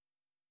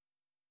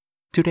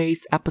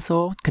Today's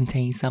episode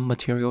contains some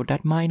material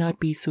that might not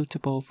be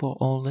suitable for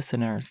all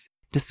listeners.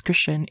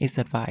 Discretion is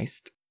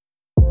advised.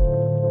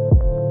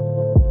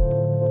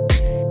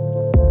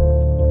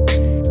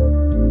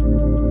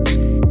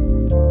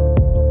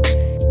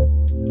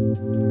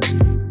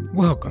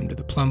 Welcome to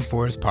the Plum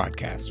Forest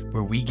Podcast,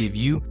 where we give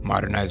you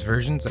modernized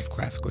versions of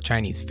classical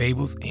Chinese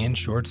fables and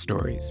short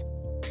stories.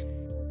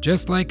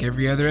 Just like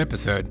every other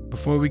episode,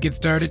 before we get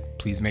started,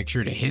 please make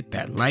sure to hit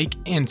that like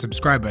and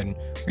subscribe button,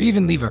 or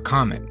even leave a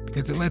comment,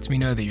 because it lets me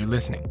know that you're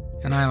listening,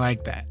 and I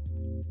like that.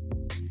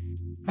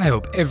 I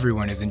hope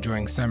everyone is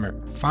enjoying summer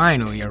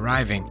finally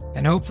arriving,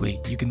 and hopefully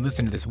you can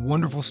listen to this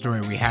wonderful story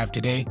we have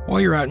today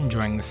while you're out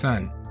enjoying the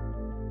sun.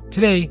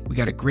 Today, we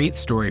got a great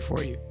story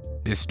for you.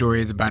 This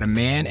story is about a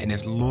man and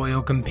his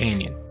loyal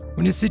companion.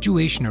 When a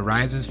situation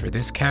arises for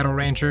this cattle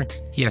rancher,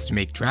 he has to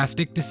make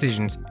drastic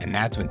decisions, and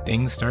that's when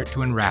things start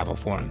to unravel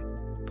for him.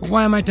 But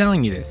why am I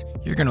telling you this?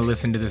 You're going to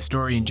listen to the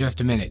story in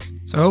just a minute,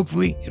 so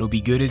hopefully it'll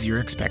be good as you're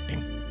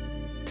expecting.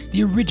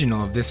 The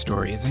original of this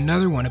story is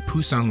another one of Pu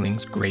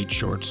Songling's great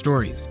short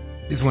stories.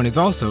 This one is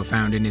also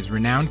found in his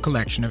renowned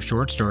collection of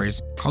short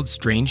stories called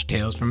Strange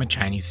Tales from a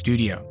Chinese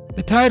Studio.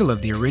 The title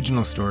of the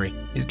original story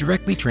is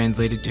directly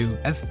translated to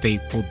as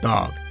Faithful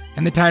Dog,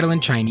 and the title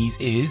in Chinese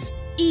is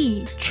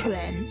一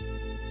拳.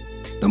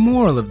 The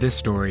moral of this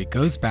story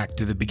goes back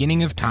to the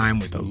beginning of time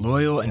with a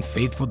loyal and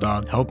faithful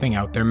dog helping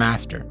out their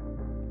master.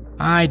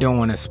 I don't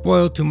want to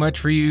spoil too much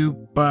for you,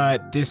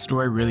 but this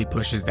story really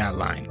pushes that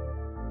line.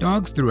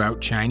 Dogs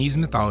throughout Chinese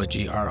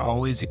mythology are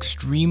always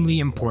extremely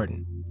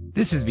important.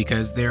 This is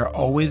because they are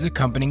always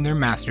accompanying their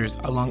masters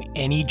along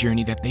any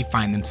journey that they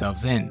find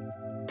themselves in.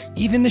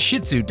 Even the Shih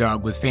Tzu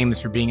dog was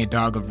famous for being a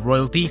dog of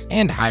royalty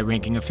and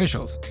high-ranking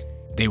officials.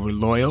 They were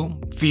loyal,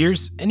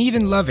 fierce, and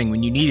even loving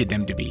when you needed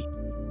them to be,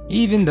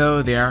 even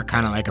though they are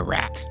kind of like a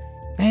rat.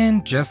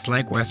 And just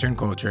like Western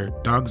culture,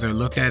 dogs are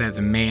looked at as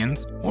a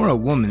man's or a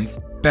woman's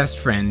best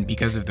friend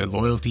because of their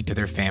loyalty to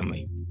their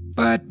family.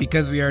 But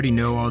because we already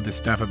know all this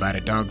stuff about a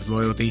dog's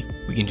loyalty,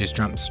 we can just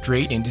jump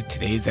straight into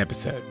today's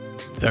episode,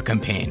 The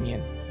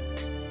Companion.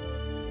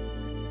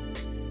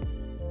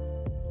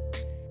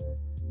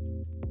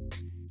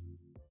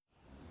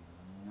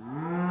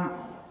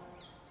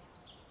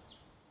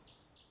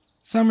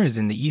 Summers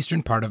in the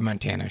eastern part of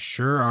Montana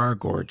sure are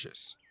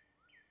gorgeous.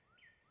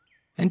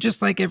 And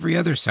just like every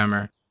other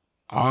summer,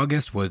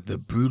 August was the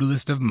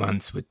brutalest of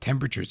months, with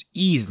temperatures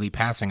easily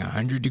passing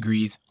 100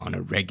 degrees on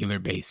a regular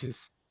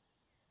basis.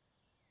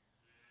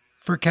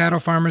 For cattle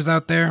farmers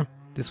out there,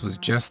 this was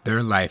just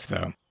their life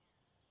though.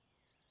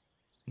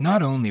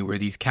 Not only were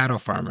these cattle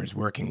farmers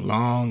working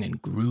long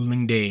and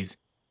grueling days,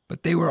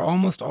 but they were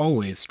almost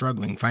always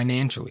struggling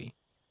financially.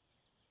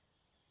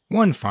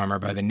 One farmer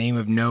by the name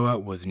of Noah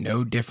was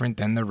no different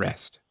than the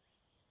rest.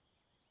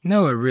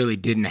 Noah really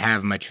didn't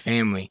have much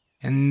family,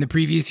 and in the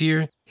previous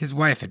year, his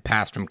wife had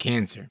passed from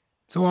cancer,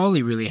 so all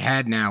he really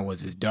had now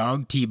was his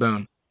dog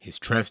T-Bone, his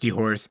trusty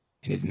horse,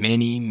 and his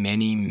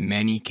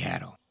many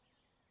cattle.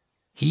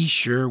 He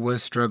sure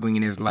was struggling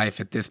in his life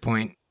at this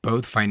point,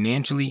 both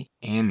financially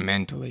and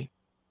mentally.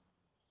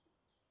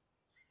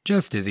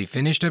 Just as he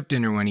finished up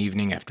dinner one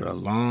evening after a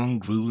long,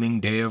 grueling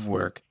day of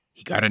work,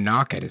 he got a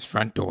knock at his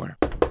front door.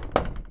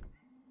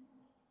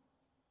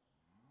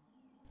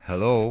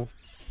 Hello,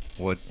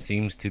 what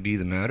seems to be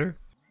the matter?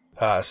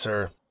 Hi,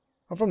 sir.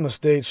 I'm from the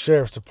state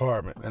sheriff's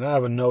department, and I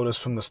have a notice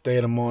from the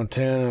state of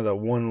Montana that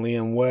one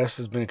Liam West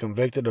has been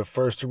convicted of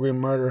first-degree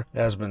murder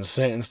and has been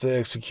sentenced to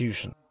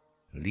execution.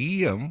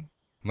 Liam?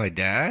 My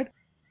dad?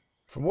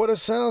 From what it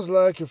sounds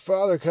like, your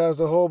father caused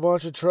a whole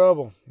bunch of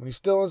trouble, and he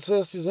still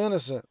insists he's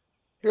innocent.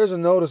 Here's a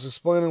notice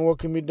explaining what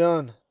can be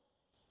done.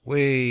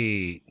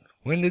 Wait,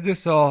 when did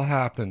this all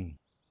happen?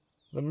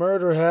 The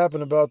murder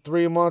happened about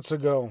 3 months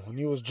ago, and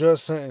he was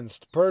just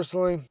sentenced.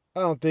 Personally, I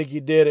don't think he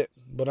did it,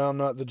 but I'm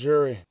not the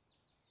jury.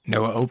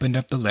 Noah opened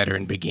up the letter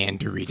and began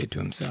to read it to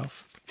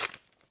himself.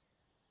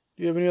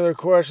 Do you have any other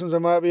questions I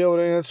might be able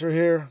to answer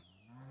here?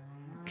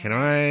 Can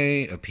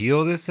I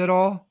appeal this at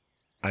all?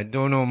 I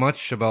don't know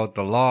much about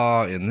the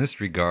law in this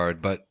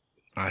regard, but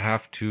I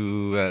have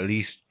to at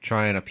least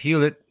try and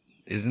appeal it.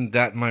 Isn't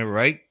that my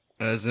right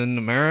as an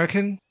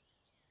American?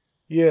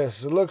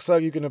 Yes, it looks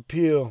like you can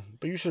appeal,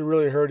 but you should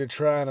really hurry to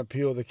try and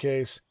appeal the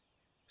case.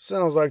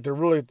 Sounds like they're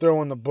really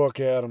throwing the book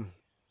at him.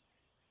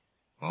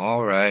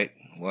 All right.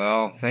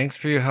 Well, thanks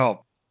for your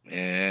help,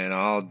 and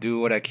I'll do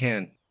what I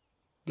can.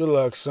 Good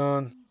luck,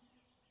 son.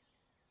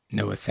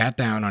 Noah sat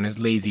down on his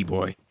lazy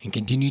boy and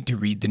continued to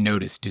read the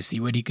notice to see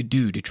what he could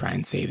do to try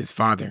and save his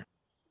father.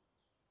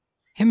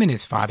 Him and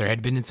his father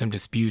had been in some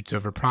disputes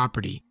over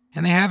property,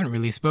 and they haven't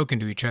really spoken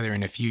to each other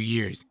in a few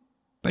years,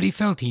 but he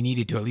felt he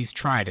needed to at least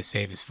try to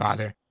save his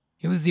father.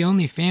 It was the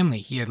only family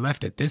he had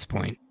left at this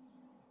point.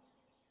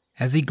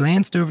 As he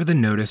glanced over the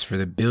notice for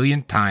the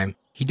billionth time,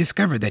 he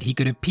discovered that he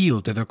could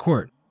appeal to the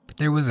court, but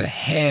there was a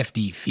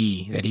hefty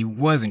fee that he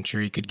wasn't sure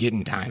he could get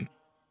in time.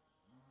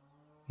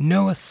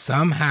 Noah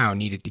somehow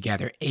needed to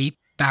gather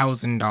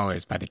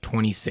 $8,000 by the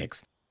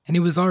 26th, and it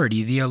was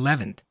already the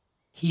 11th.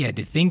 He had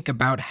to think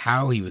about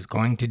how he was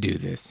going to do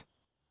this.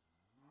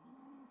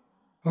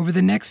 Over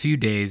the next few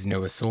days,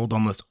 Noah sold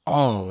almost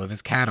all of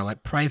his cattle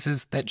at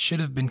prices that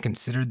should have been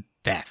considered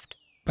theft.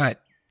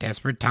 But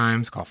desperate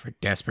times call for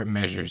desperate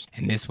measures,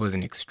 and this was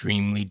an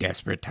extremely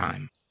desperate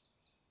time.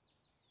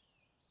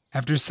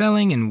 After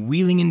selling and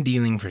wheeling and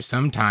dealing for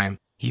some time,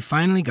 he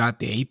finally got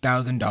the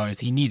 $8,000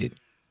 he needed,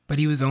 but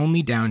he was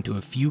only down to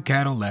a few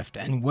cattle left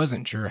and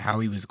wasn't sure how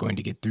he was going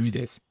to get through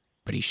this,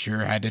 but he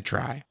sure had to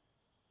try.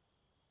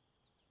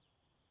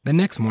 The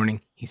next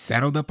morning, he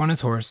saddled up on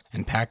his horse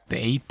and packed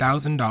the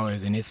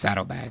 $8,000 in his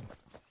saddlebag.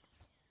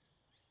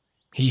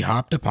 He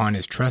hopped upon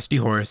his trusty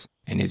horse,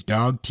 and his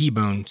dog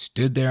T-Bone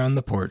stood there on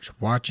the porch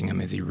watching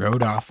him as he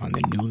rode off on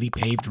the newly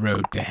paved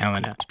road to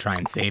Helena to try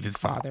and save his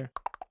father.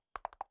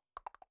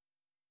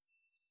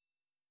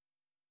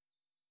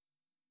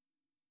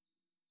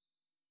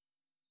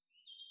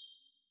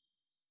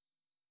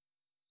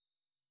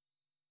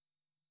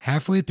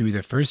 Halfway through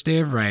the first day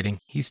of riding,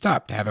 he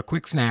stopped to have a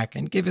quick snack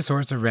and give his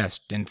horse a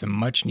rest and some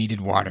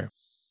much-needed water.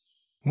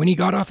 When he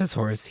got off his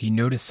horse, he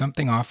noticed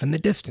something off in the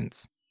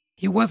distance.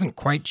 He wasn't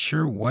quite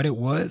sure what it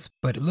was,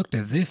 but it looked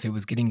as if it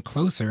was getting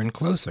closer and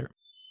closer.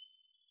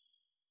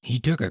 He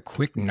took a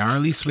quick,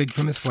 gnarly swig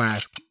from his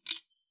flask.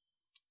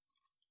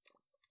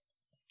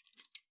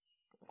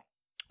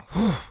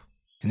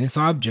 And this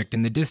object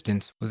in the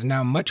distance was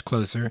now much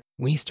closer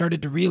when he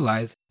started to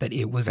realize that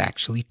it was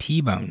actually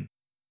T-Bone.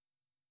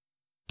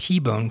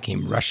 T-Bone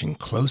came rushing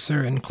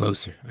closer and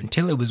closer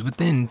until it was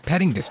within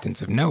petting distance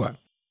of Noah.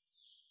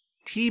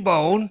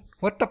 T-Bone,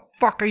 what the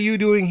fuck are you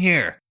doing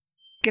here?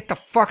 Get the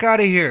fuck out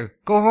of here.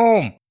 Go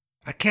home.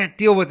 I can't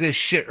deal with this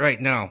shit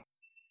right now.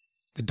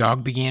 The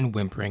dog began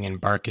whimpering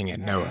and barking at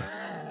Noah.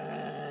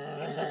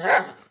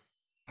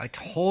 I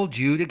told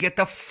you to get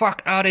the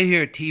fuck out of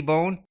here,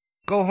 T-Bone.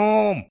 Go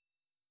home.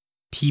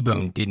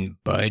 T-Bone didn't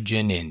budge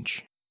an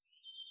inch.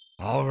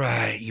 All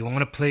right, you want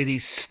to play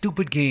these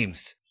stupid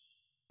games.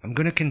 I'm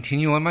going to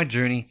continue on my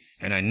journey,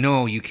 and I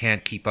know you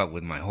can't keep up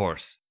with my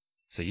horse.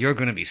 So you're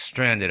going to be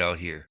stranded out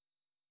here.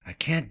 I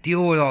can't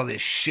deal with all this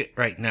shit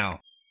right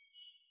now.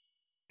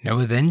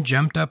 Noah then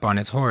jumped up on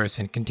his horse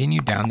and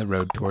continued down the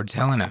road towards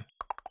Helena.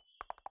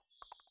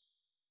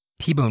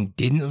 T-Bone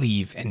didn't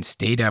leave and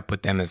stayed up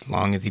with them as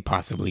long as he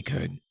possibly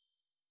could.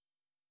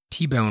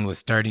 T-Bone was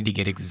starting to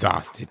get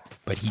exhausted,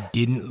 but he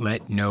didn't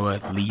let Noah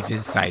leave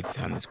his sights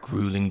on this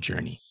grueling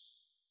journey.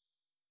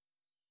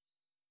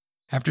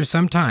 After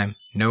some time,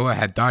 Noah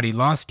had thought he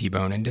lost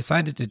T-Bone and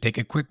decided to take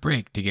a quick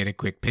break to get a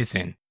quick piss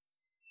in.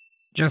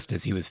 Just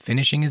as he was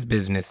finishing his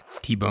business,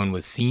 T-Bone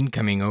was seen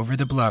coming over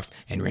the bluff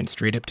and ran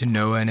straight up to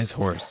Noah and his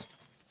horse.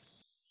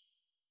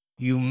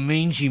 You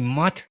mangy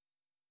mutt!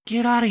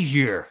 Get out of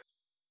here!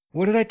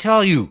 What did I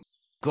tell you?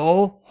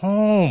 Go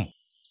home!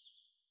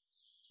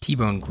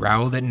 T-Bone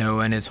growled at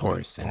Noah and his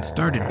horse and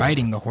started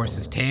biting the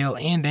horse's tail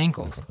and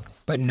ankles.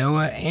 But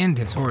Noah and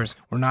his horse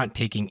were not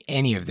taking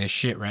any of this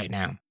shit right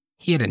now.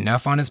 He had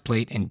enough on his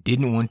plate and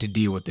didn't want to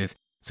deal with this,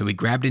 so he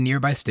grabbed a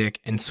nearby stick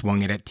and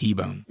swung it at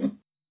T-Bone.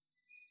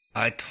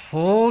 I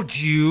told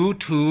you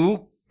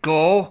to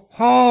go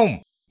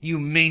home, you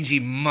mangy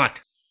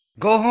mutt.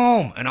 Go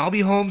home, and I'll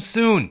be home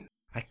soon.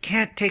 I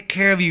can't take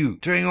care of you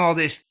during all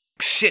this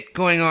shit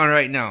going on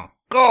right now.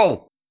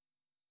 Go!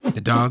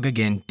 The dog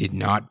again did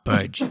not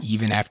budge,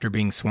 even after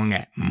being swung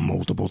at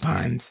multiple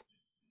times.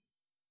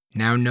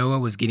 Now Noah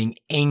was getting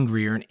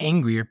angrier and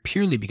angrier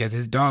purely because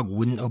his dog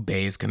wouldn't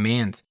obey his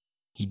commands.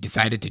 He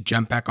decided to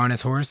jump back on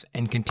his horse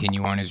and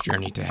continue on his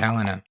journey to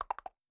Helena.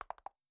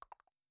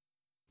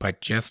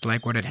 But just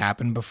like what had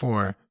happened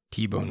before,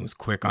 T-Bone was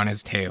quick on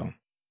his tail.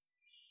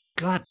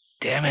 God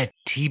damn it,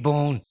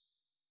 T-Bone.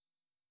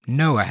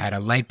 Noah had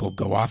a light bulb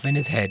go off in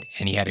his head,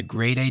 and he had a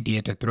great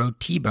idea to throw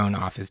T-Bone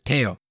off his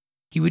tail.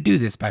 He would do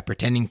this by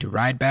pretending to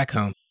ride back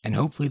home, and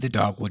hopefully the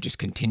dog would just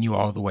continue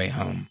all the way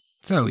home.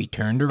 So he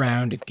turned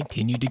around and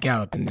continued to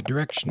gallop in the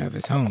direction of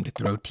his home to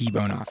throw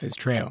T-Bone off his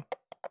trail.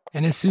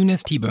 And as soon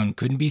as T-Bone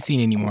couldn't be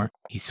seen anymore,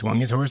 he swung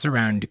his horse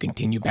around to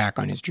continue back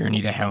on his journey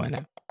to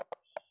Helena.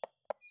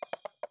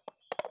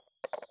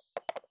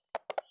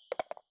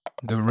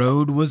 The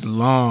road was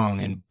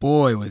long, and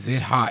boy was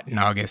it hot in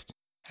August.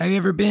 Have you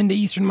ever been to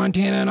eastern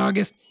Montana in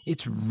August?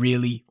 It's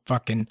really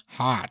fucking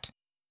hot.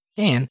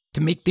 And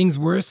to make things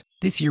worse,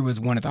 this year was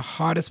one of the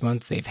hottest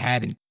months they've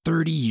had in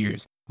 30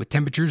 years, with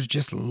temperatures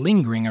just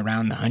lingering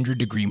around the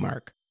 100-degree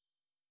mark.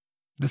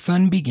 The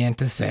sun began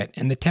to set,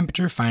 and the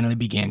temperature finally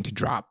began to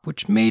drop,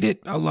 which made it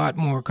a lot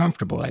more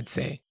comfortable, I'd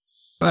say.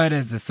 But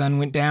as the sun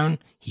went down,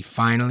 he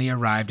finally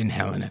arrived in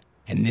Helena,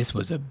 and this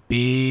was a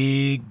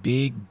big,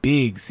 big,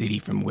 big city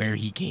from where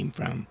he came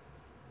from.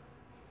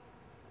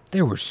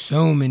 There were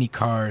so many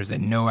cars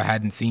that Noah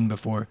hadn't seen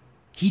before.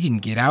 He didn't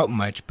get out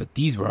much, but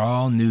these were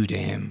all new to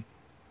him.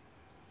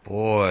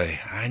 Boy,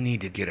 I need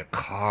to get a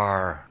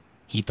car,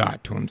 he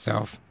thought to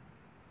himself.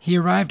 He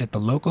arrived at the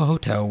local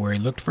hotel where he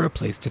looked for a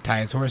place to tie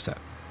his horse up.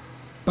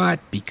 But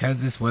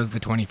because this was the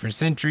 21st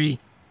century,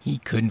 he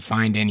couldn't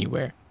find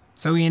anywhere,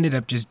 so he ended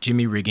up just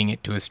jimmy-rigging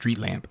it to a street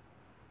lamp.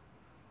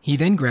 He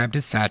then grabbed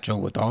his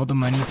satchel with all the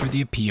money for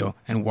the appeal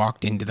and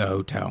walked into the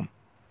hotel.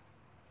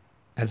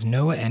 As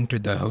Noah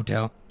entered the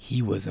hotel,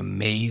 he was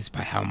amazed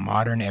by how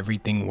modern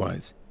everything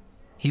was.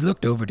 He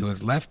looked over to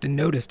his left and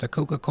noticed a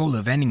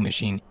Coca-Cola vending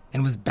machine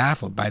and was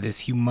baffled by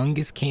this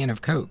humongous can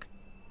of Coke.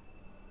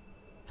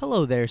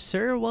 Hello there,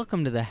 sir.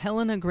 Welcome to the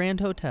Helena Grand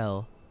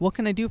Hotel. What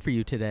can I do for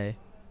you today?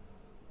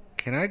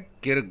 Can I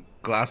get a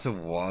glass of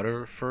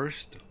water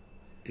first?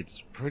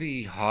 It's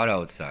pretty hot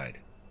outside.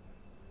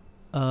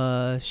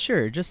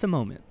 Sure, just a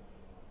moment.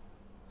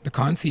 The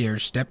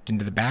concierge stepped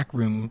into the back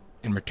room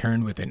and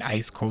returned with an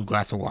ice-cold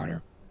glass of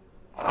water.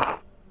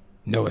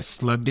 Noah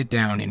slugged it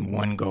down in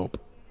one gulp.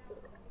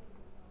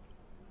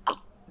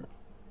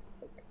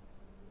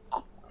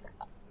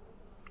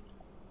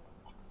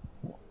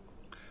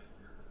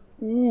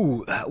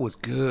 Ooh, that was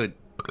good.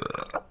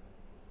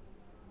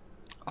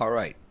 All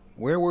right,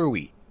 where were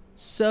we?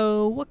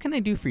 So, what can I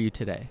do for you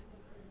today?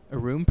 A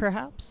room,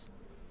 perhaps?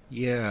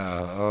 Yeah,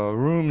 a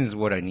room is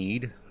what I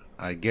need.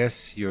 I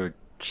guess your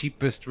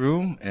cheapest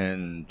room,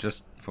 and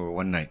just for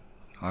one night.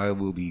 I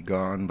will be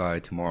gone by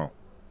tomorrow.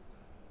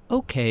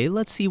 Okay,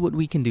 let's see what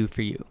we can do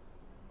for you.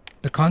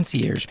 The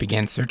concierge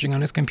began searching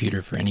on his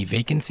computer for any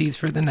vacancies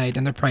for the night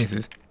and the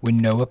prices when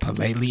Noah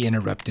politely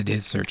interrupted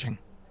his searching.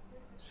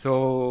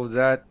 So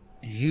that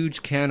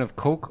huge can of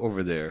Coke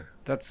over there,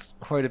 that's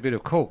quite a bit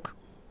of Coke.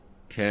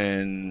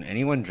 Can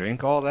anyone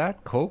drink all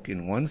that Coke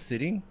in one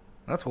sitting?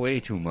 That's way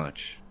too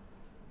much.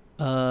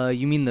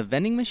 You mean the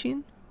vending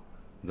machine?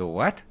 The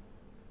what?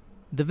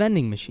 The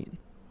vending machine.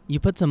 You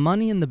put some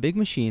money in the big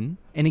machine,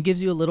 and it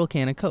gives you a little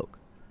can of Coke.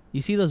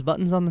 You see those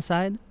buttons on the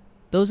side?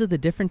 Those are the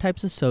different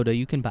types of soda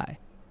you can buy.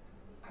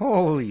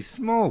 Holy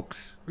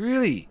smokes,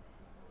 really?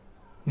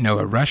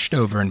 Noah rushed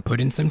over and put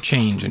in some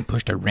change and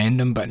pushed a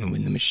random button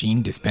when the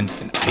machine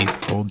dispensed an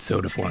ice-cold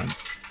soda for him.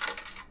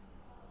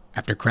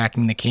 After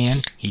cracking the can,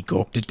 he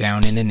gulped it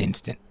down in an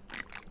instant.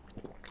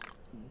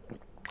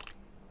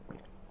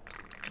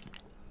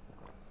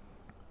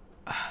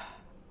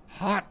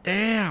 Hot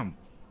damn!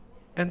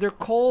 And they're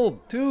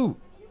cold, too.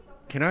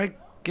 Can I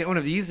get one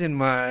of these in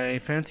my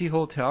fancy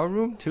hotel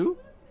room, too?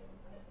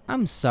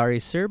 I'm sorry,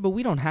 sir, but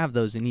we don't have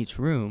those in each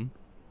room.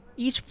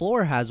 Each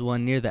floor has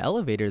one near the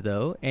elevator,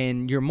 though,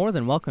 and you're more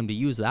than welcome to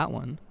use that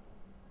one.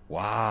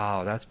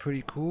 Wow, that's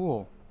pretty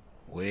cool.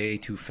 Way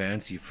too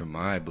fancy for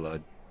my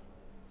blood.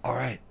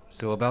 Alright,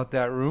 so about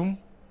that room?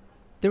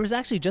 There was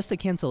actually just a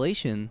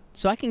cancellation,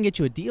 so I can get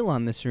you a deal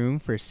on this room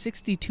for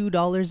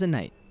 $62 a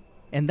night.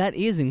 And that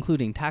is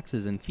including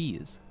taxes and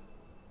fees.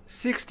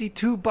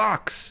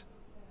 $62!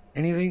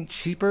 Anything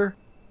cheaper?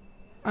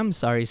 I'm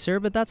sorry, sir,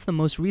 but that's the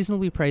most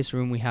reasonably priced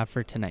room we have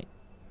for tonight.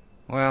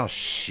 Well,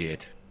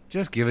 shit.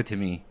 Just give it to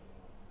me.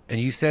 And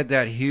you said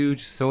that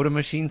huge soda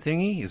machine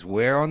thingy is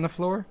where on the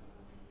floor?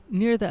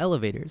 Near the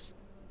elevators.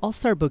 I'll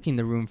start booking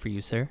the room for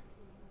you, sir.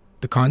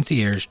 The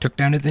concierge took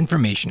down his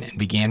information and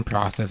began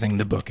processing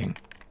the booking.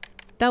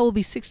 That will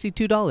be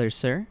 $62,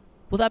 sir.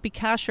 Will that be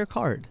cash or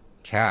card?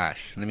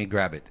 Cash. Let me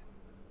grab it.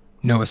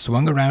 Noah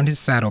swung around his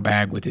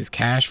saddlebag with his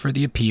cash for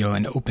the appeal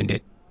and opened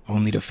it,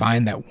 only to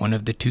find that one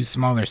of the two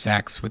smaller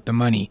sacks with the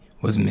money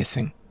was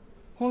missing.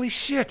 Holy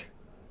shit!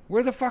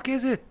 Where the fuck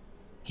is it?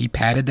 He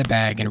patted the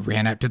bag and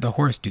ran out to the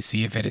horse to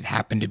see if it had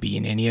happened to be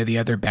in any of the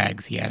other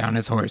bags he had on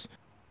his horse,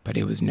 but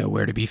it was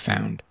nowhere to be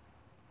found.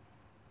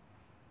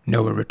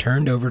 Noah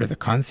returned over to the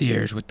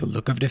concierge with the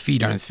look of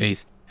defeat on his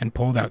face and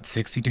pulled out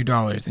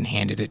 $62 and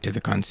handed it to the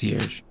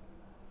concierge.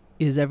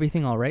 Is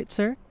everything all right,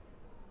 sir?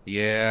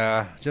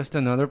 Yeah, just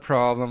another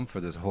problem for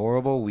this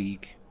horrible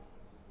week.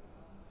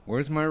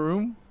 Where's my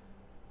room?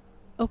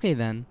 Okay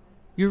then.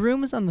 Your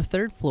room is on the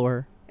 3rd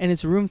floor, and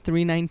it's room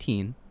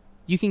 319.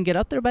 You can get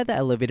up there by the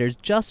elevators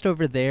just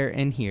over there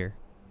and here.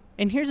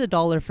 And here's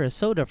 $1 for a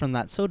soda from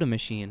that soda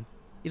machine.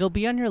 It'll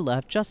be on your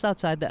left just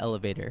outside the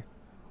elevator.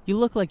 You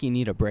look like you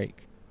need a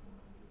break.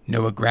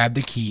 Noah grabbed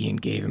the key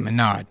and gave him a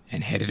nod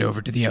and headed over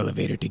to the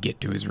elevator to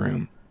get to his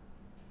room.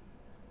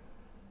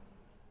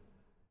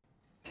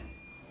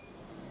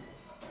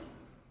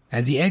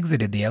 As he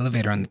exited the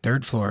elevator on the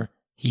 3rd floor,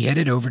 he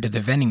headed over to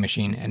the vending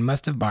machine and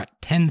must have bought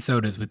 10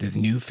 sodas with his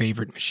new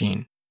favorite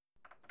machine.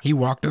 He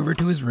walked over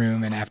to his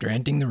room, and after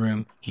entering the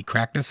room, he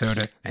cracked a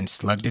soda and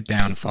slugged it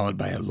down, followed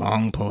by a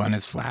long pull on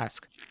his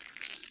flask.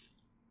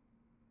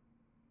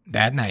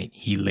 That night,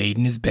 he laid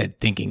in his bed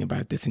thinking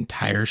about this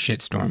entire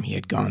shitstorm he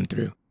had gone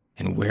through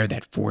and where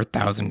that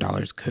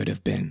 $4,000 could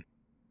have been.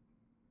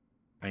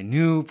 I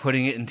knew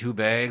putting it in 2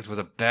 bags was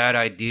a bad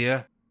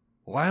idea.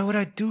 Why would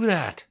I do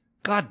that?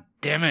 God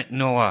damn it,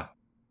 Noah.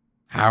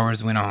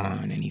 Hours went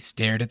on, and he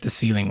stared at the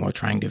ceiling while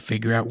trying to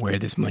figure out where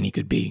this money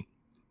could be.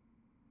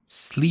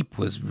 Sleep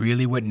was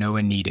really what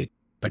Noah needed,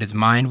 but his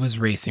mind was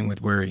racing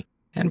with worry,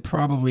 and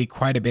probably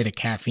quite a bit of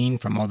caffeine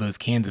from all those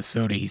cans of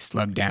soda he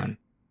slugged down.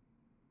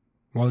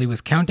 While he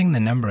was counting the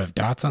number of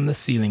dots on the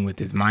ceiling with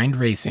his mind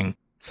racing,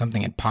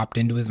 something had popped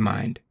into his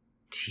mind.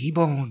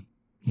 T-Bone.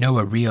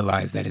 Noah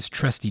realized that his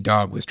trusty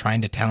dog was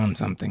trying to tell him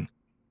something.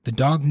 The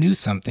dog knew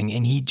something,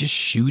 and he just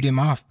shooed him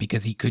off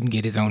because he couldn't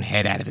get his own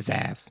head out of his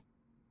ass.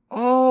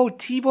 Oh,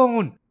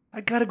 T-Bone. I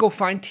gotta go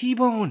find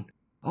T-Bone.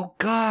 Oh,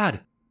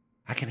 God.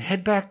 I can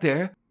head back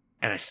there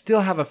and I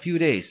still have a few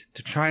days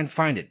to try and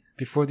find it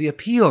before the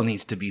appeal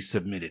needs to be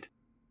submitted.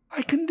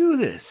 I can do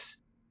this.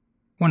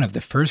 One of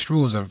the first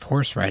rules of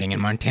horse riding in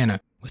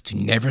Montana was to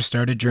never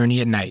start a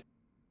journey at night.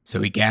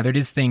 So he gathered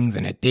his things,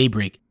 and at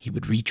daybreak, he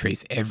would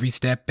retrace every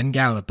step and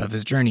gallop of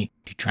his journey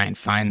to try and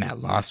find that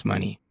lost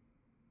money.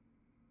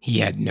 He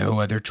had no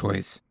other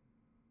choice.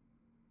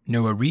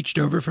 Noah reached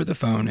over for the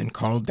phone and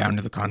called down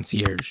to the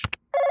concierge.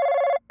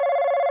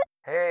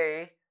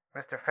 Hey,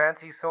 Mr.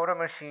 Fancy Soda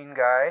Machine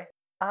guy.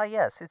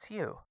 Yes, it's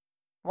you.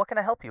 What can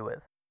I help you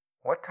with?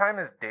 What time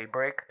is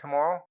daybreak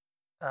tomorrow?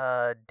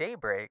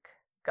 Daybreak?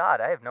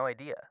 God, I have no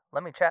idea.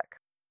 Let me check.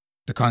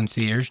 The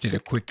concierge did a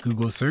quick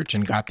Google search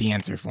and got the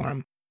answer for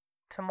him.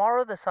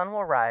 Tomorrow the sun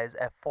will rise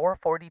at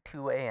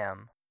 4:42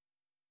 a.m.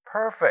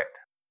 Perfect.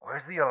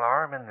 Where's the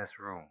alarm in this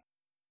room?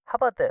 How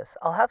about this?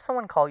 I'll have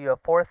someone call you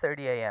at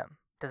 4:30 a.m.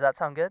 Does that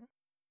sound good?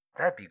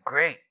 That'd be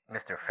great,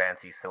 Mr.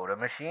 Fancy Soda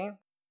Machine.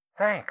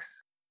 Thanks.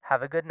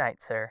 Have a good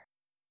night, sir.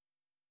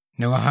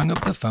 Noah hung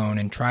up the phone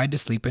and tried to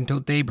sleep until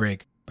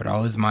daybreak, but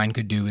all his mind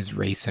could do was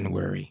race and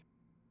worry.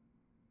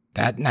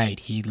 That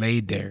night, he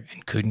laid there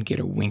and couldn't get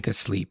a wink of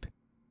sleep.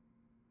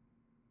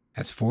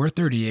 As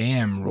 4:30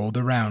 a.m. rolled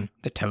around,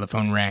 the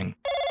telephone rang.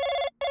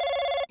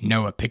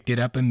 Noah picked it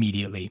up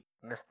immediately.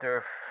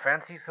 Mr.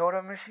 Fancy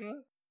Soda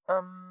Machine?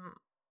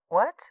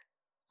 What?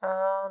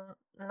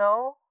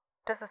 No.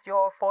 This is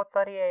your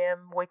 4:30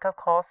 a.m. wake-up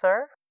call,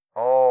 sir.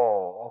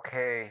 Oh,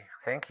 okay.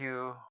 Thank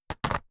you.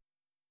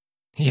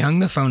 He hung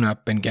the phone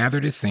up and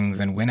gathered his things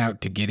and went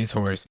out to get his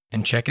horse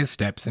and check his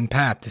steps and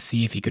path to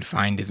see if he could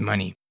find his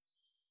money.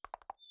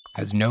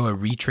 As Noah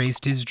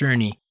retraced his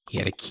journey, he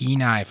had a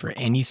keen eye for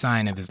any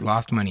sign of his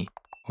lost money,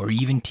 or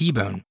even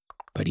T-Bone,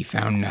 but he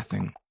found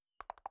nothing.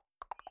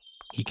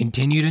 He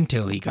continued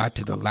until he got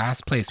to the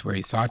last place where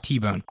he saw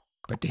T-Bone,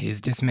 but to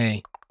his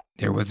dismay,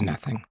 there was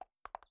nothing.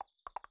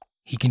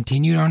 He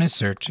continued on his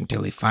search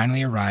until he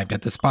finally arrived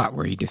at the spot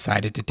where he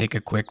decided to take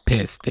a quick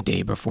piss the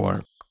day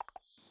before.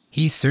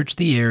 He searched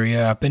the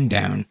area up and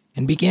down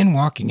and began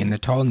walking in the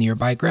tall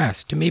nearby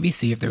grass to maybe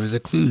see if there was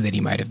a clue that he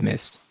might have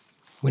missed,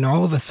 when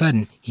all of a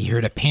sudden he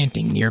heard a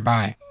panting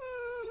nearby.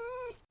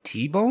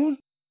 T-Bone?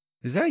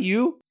 Is that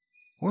you?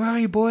 Where are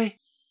you, boy?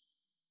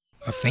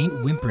 A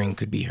faint whimpering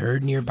could be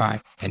heard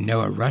nearby, and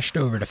Noah rushed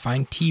over to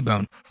find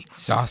T-Bone,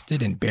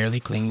 exhausted and barely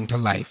clinging to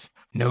life.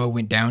 Noah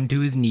went down to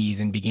his knees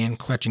and began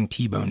clutching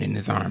T-Bone in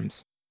his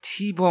arms.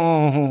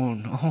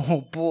 T-Bone!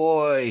 Oh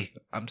boy!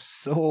 I'm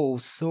so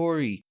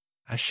sorry.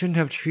 I shouldn't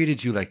have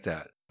treated you like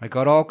that. I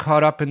got all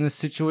caught up in this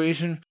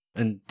situation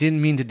and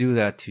didn't mean to do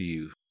that to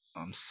you.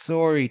 I'm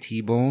sorry,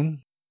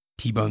 T-Bone.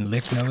 T-Bone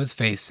licked Noah's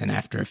face, and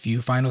after a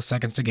few final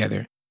seconds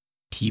together,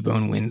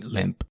 T-Bone went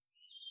limp.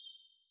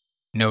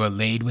 Noah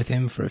laid with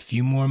him for a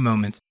few more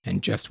moments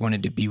and just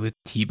wanted to be with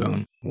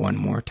T-Bone one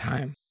more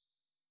time.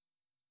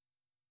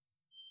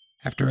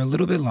 After a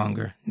little bit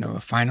longer,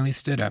 Noah finally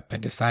stood up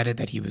and decided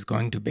that he was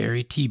going to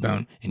bury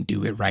T-Bone and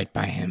do it right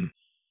by him.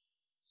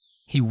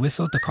 He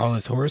whistled to call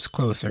his horse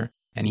closer,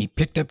 and he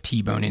picked up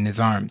T-Bone in his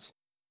arms.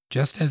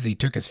 Just as he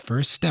took his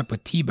first step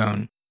with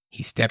T-Bone,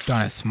 he stepped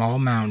on a small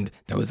mound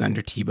that was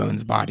under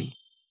T-Bone's body.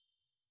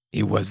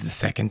 It was the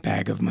second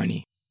bag of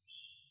money.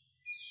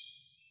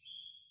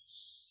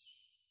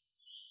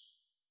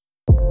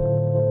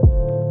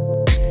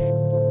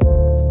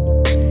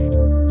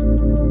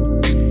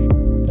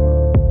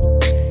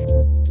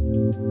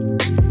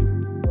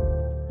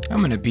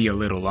 I'm gonna be a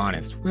little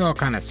honest. We all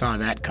kinda saw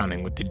that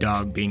coming with the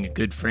dog being a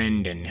good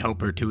friend and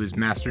helper to his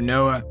master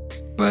Noah.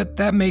 But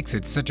that makes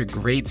it such a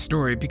great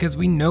story because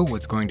we know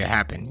what's going to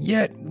happen,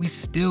 yet we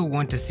still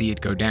want to see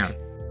it go down.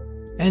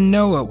 And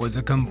Noah was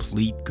a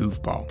complete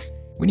goofball.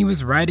 When he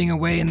was riding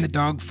away and the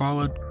dog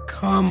followed,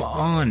 come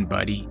on,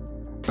 buddy.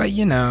 But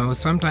you know,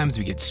 sometimes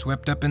we get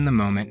swept up in the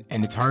moment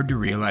and it's hard to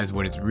realize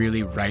what is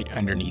really right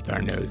underneath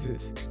our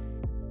noses.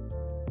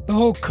 The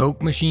whole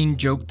Coke machine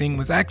joke thing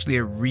was actually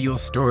a real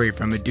story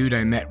from a dude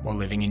I met while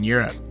living in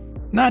Europe.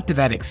 Not to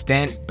that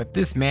extent, but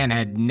this man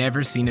had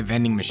never seen a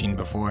vending machine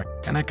before,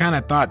 and I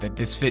kinda thought that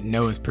this fit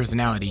Noah's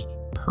personality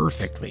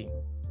perfectly.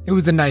 It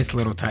was a nice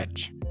little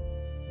touch.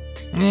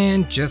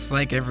 And just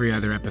like every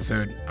other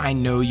episode, I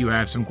know you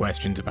have some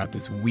questions about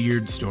this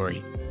weird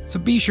story. So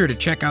be sure to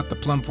check out the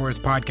Plum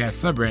Forest Podcast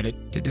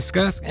subreddit to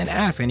discuss and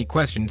ask any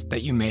questions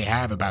that you may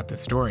have about the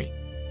story.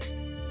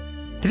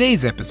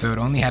 Today's episode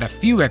only had a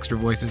few extra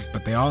voices,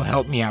 but they all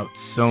helped me out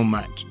so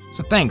much.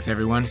 So thanks,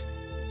 everyone.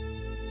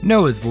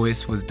 Noah's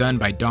voice was done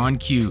by Don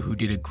Q, who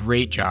did a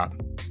great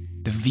job.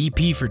 The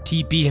VP for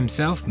TP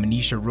himself,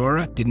 Manish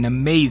Arora, did an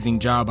amazing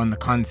job on the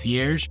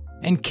concierge,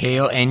 and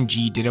Kale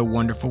NG did a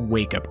wonderful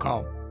wake-up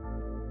call.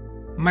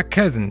 My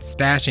cousin,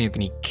 Stash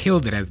Anthony,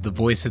 killed it as the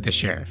voice of the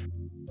sheriff.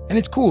 And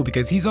it's cool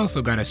because he's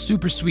also got a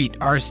super sweet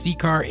RC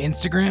car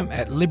Instagram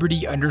at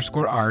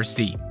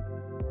liberty_RC.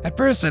 At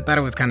first, I thought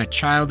it was kind of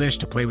childish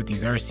to play with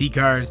these RC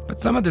cars,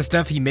 but some of the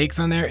stuff he makes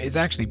on there is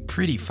actually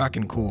pretty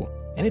fucking cool.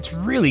 And it's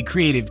really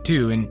creative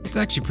too, and it's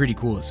actually pretty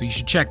cool, so you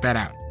should check that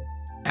out.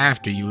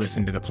 After you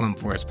listen to the Plum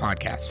Forest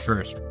Podcast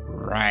first,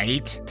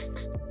 right?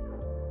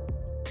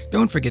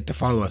 Don't forget to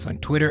follow us on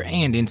Twitter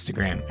and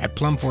Instagram at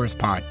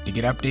PlumForestPod to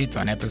get updates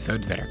on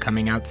episodes that are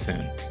coming out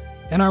soon.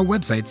 And our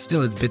website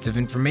still has bits of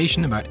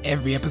information about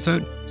every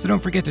episode, so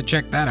don't forget to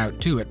check that out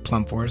too at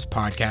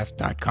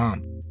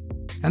plumforestpodcast.com.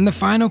 And the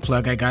final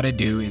plug I gotta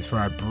do is for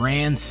our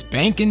brand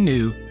spanking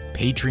new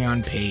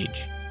Patreon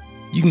page.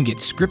 You can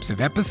get scripts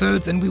of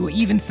episodes, and we will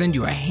even send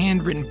you a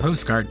handwritten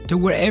postcard to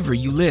wherever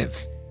you live.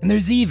 And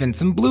there's even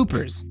some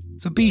bloopers,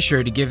 so be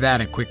sure to give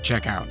that a quick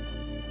check out.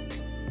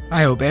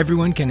 I hope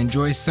everyone can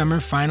enjoy summer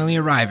finally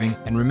arriving,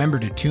 and remember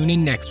to tune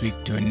in next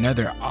week to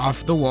another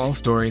off-the-wall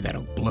story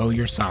that'll blow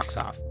your socks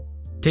off.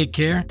 Take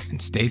care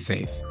and stay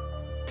safe.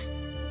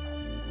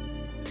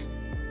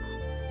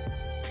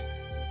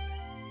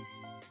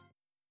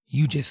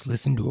 You just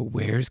listened to a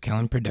Where's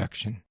Kellen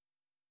production.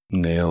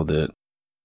 Nailed it.